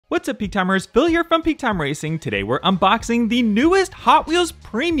What's up, Peak Timers? Phil here from Peak Time Racing. Today we're unboxing the newest Hot Wheels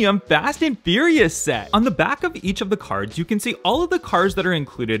Premium Fast and Furious set. On the back of each of the cards, you can see all of the cars that are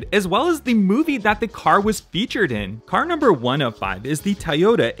included, as well as the movie that the car was featured in. Car number 1 of 5 is the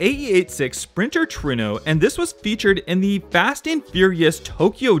Toyota AE86 Sprinter Trino, and this was featured in the Fast and Furious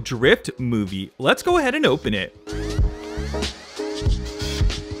Tokyo Drift movie. Let's go ahead and open it.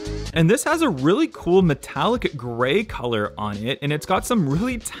 And this has a really cool metallic gray color on it, and it's got some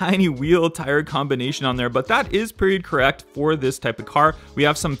really tiny wheel tire combination on there, but that is pretty correct for this type of car. We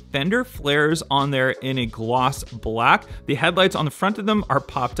have some fender flares on there in a gloss black. The headlights on the front of them are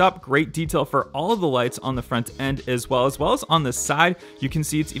popped up. Great detail for all of the lights on the front end as well as on the side. You can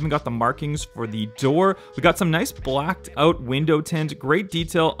see it's even got the markings for the door. We got some nice blacked out window tint. Great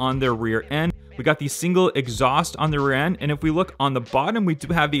detail on their rear end. We got the single exhaust on the rear end, and if we look on the bottom, we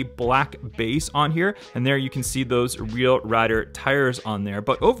do have a black base on here, and there you can see those Real Rider tires on there.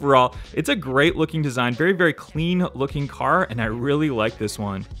 But overall, it's a great looking design, very clean looking car, and I really like this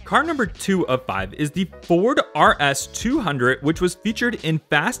one. Car number 2 of 5 is the Ford RS200, which was featured in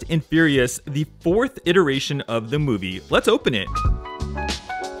Fast and Furious, the 4th iteration of the movie. Let's open it.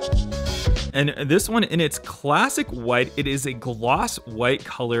 And this one, in its classic white, it is a gloss white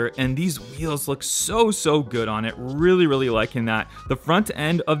color, and these wheels look so good on it. Really liking that. The front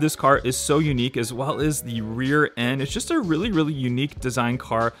end of this car is so unique, as well as the rear end. It's just a really unique design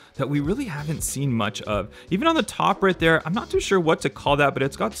car that we really haven't seen much of. Even on the top right there, I'm not too sure what to call that, but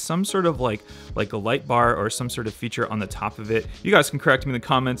it's got some sort of like a light bar or some sort of feature on the top of it. You guys can correct me in the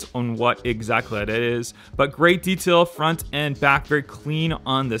comments on what exactly that is, but great detail front and back, very clean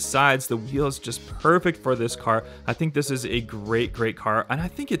on the sides. The wheels just perfect for this car. I think this is a great car, and I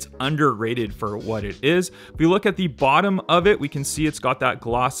think it's underrated for what it is. If we look at the bottom of it, we can see it's got that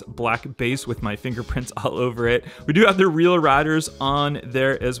gloss black base with my fingerprints all over it. We do have the Real Riders on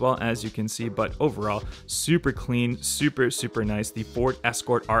there as well, as you can see, but overall super clean, super nice. The Ford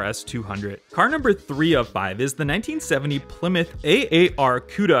Escort RS200. Car number 3 of 5 is the 1970 Plymouth AAR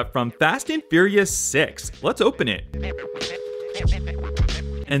Cuda from Fast and Furious 6. Let's open it.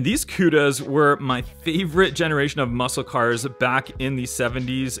 And these Cudas were my favorite generation of muscle cars back in the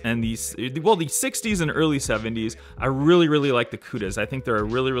 70s and the 60s and early 70s. I really like the Cudas. I think they're a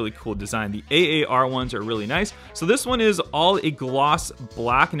really cool design. The AAR ones are really nice. So this one is all a gloss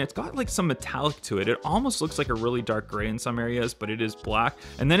black, and it's got like some metallic to it. It almost looks like a really dark gray in some areas, but it is black.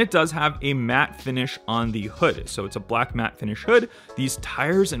 And then it does have a matte finish on the hood. So it's a black matte finish hood. These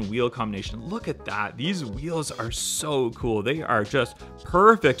tires and wheel combination, look at that. These wheels are so cool. They are just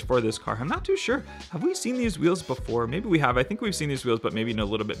perfect for this car. I'm not too sure. Have we seen these wheels before? Maybe we have. I think we've seen these wheels, but maybe in a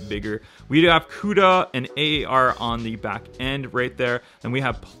little bit bigger. We do have Cuda and AAR on the back end right there. And we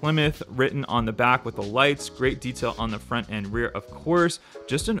have Plymouth written on the back with the lights. Great detail on the front and rear, of course.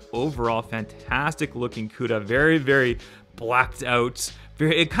 Just an overall fantastic looking Cuda. Very blacked out.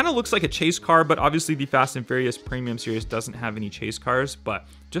 It kind of looks like a chase car, but obviously the Fast and Furious Premium Series doesn't have any chase cars, but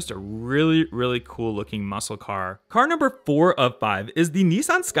just a really cool looking muscle car. Car number 4 of 5 is the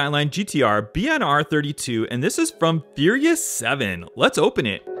Nissan Skyline GTR BNR32, and this is from Furious 7. Let's open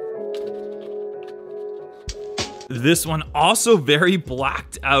it. This one also very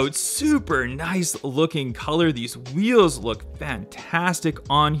blacked out, super nice looking color. These wheels look fantastic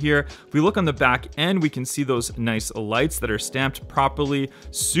on here. If we look on the back end, we can see those nice lights that are stamped properly.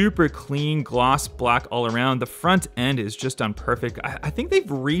 Super clean gloss black all around. The front end is just done perfect. I think they've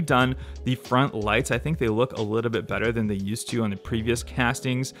redone the front lights. I think they look a little bit better than they used to on the previous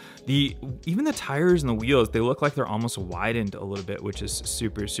castings. Even the tires and the wheels, they look like they're almost widened a little bit, which is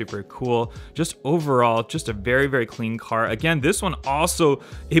super cool. Just overall, just a very clean car. Again, this one also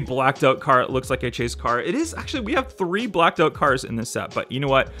a blacked out car. It looks like a chase car. It is actually, we have 3 blacked out cars in this set, but you know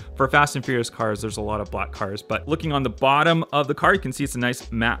what? For Fast and Furious cars, there's a lot of black cars. But looking on the bottom of the car, you can see it's a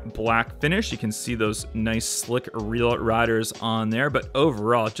nice matte black finish. You can see those nice slick Real Riders on there, but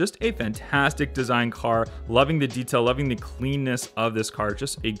overall, just a fantastic design car. Loving the detail, loving the cleanness of this car.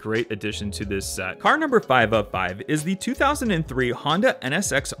 Just a great addition to this set. Car number 5 of 5 is the 2003 Honda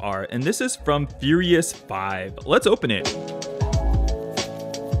NSX-R, and this is from Furious 5. Let's open it.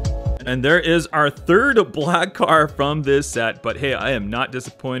 And there is our 3rd black car from this set, but hey, I am not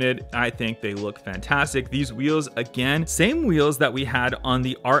disappointed. I think they look fantastic. These wheels, again, same wheels that we had on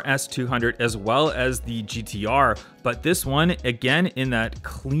the RS200 as well as the GTR. But this one, again, in that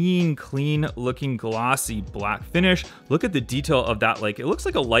clean looking glossy black finish. Look at the detail of that. Like, it looks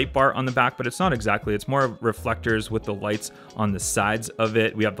like a light bar on the back, but it's not exactly. It's more reflectors with the lights on the sides of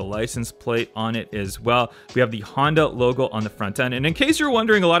it. We have the license plate on it as well. We have the Honda logo on the front end. And in case you're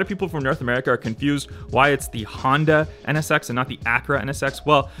wondering, a lot of people from North America are confused why it's the Honda NSX and not the Acura NSX.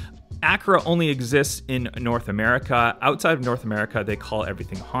 Well, Acura only exists in North America. Outside of North America, they call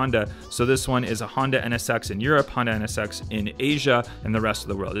everything Honda. So this one is a Honda NSX in Europe, Honda NSX in Asia, and the rest of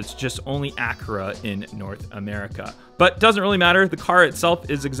the world. It's just only Acura in North America. But doesn't really matter. The car itself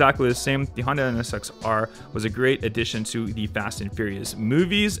is exactly the same. The Honda NSX-R was a great addition to the Fast and Furious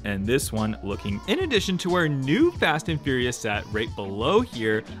movies, and this one looking. In addition to our new Fast and Furious set right below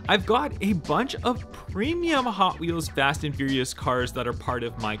here, I've got a bunch of premium Hot Wheels Fast and Furious cars that are part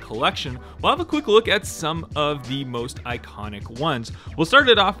of my collection. We'll have a quick look at some of the most iconic ones. We'll start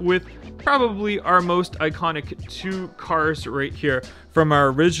it off with probably our most iconic two cars right here from our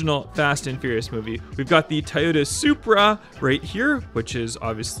original Fast and Furious movie. We've got the Toyota Supra right here, which is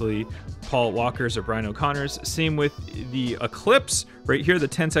obviously Paul Walker's or Brian O'Connor's. Same with the Eclipse right here, the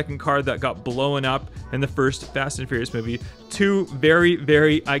 10-second car that got blown up in the first Fast and Furious movie. Two very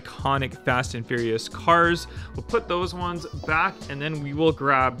iconic Fast and Furious cars. We'll put those ones back, and then we will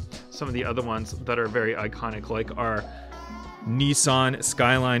grab some of the other ones that are very iconic, like our Nissan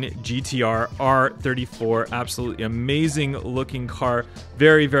Skyline GTR R34. Absolutely amazing looking car.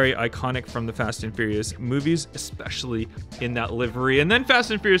 Very iconic from the Fast and Furious movies, especially in that livery. And then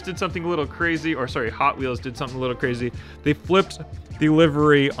Fast and Furious did something a little crazy, or sorry, Hot Wheels did something a little crazy. They flipped the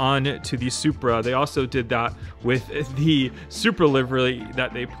livery on to the Supra. They also did that with the Supra livery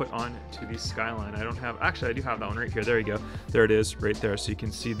that they put on to the Skyline. I don't have, actually I do have that one right here. There you go. There it is right there. So you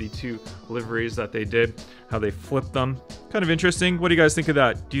can see the two liveries that they did, how they flipped them. Kind of interesting. What do you guys think of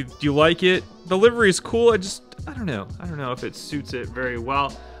that? Do you like it? The livery is cool. I don't know. I don't know if it suits it very well.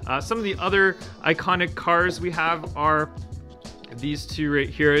 Some of the other iconic cars we have are these two right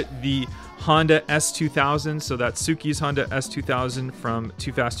here. The Honda S2000, so that's Suki's Honda S2000 from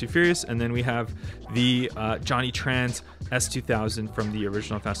Too Fast, Too Furious, and then we have the Johnny Tran's S2000 from the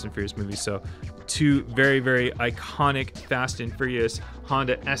original Fast and Furious movie. So two very iconic Fast and Furious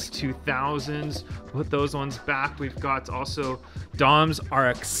Honda S2000s. Put those ones back. We've got also Dom's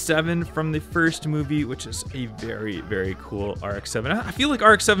RX-7 from the first movie, which is a very cool RX-7. I feel like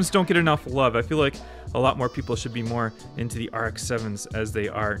RX-7s don't get enough love. I feel like a lot more people should be more into the RX-7s as they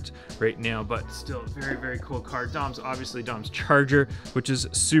aren't right now, but still very cool car. Obviously Dom's Charger, which is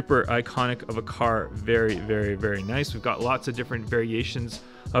super iconic of a car. Very nice. We've got lots of different variations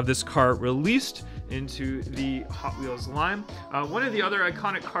of this car released into the Hot Wheels line. One of the other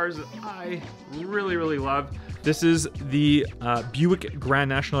iconic cars that I really love, this is the Buick Grand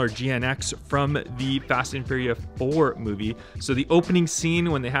National, or GNX, from the Fast and Furious 4 movie. So the opening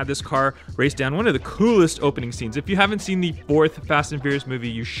scene when they had this car race down, one of the coolest opening scenes. If you haven't seen the fourth Fast and Furious movie,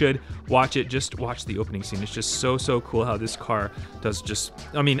 you should watch it. Just watch the opening scene. It's just so cool how this car does just,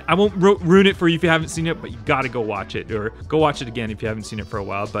 I mean, I won't ruin it for you if you haven't seen it, but you gotta go watch it, or go watch it again if you haven't seen it for a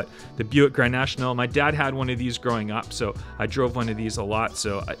while. But the Buick Grand National, my dad had one of these growing up, so I drove one of these a lot,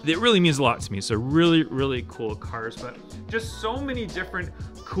 so it really means a lot to me. So really cool cars, but just so many different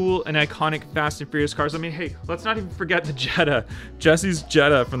cool and iconic Fast and Furious cars. I mean, hey, let's not even forget the Jetta, Jesse's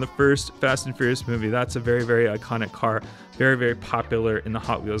Jetta from the first Fast and Furious movie. That's a very iconic car. Very popular in the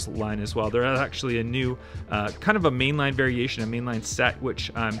Hot Wheels line as well. There is actually a new kind of a mainline variation, a mainline set,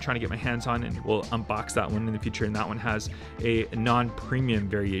 which I'm trying to get my hands on, and we'll unbox that one in the future. And that one has a non-premium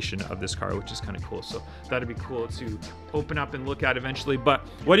variation of this car, which is kind of cool. So that'd be cool to open up and look at eventually. But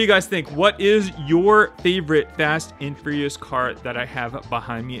what do you guys think? What is your favorite Fast and Furious car that I have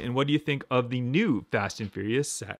behind me? And what do you think of the new Fast and Furious set?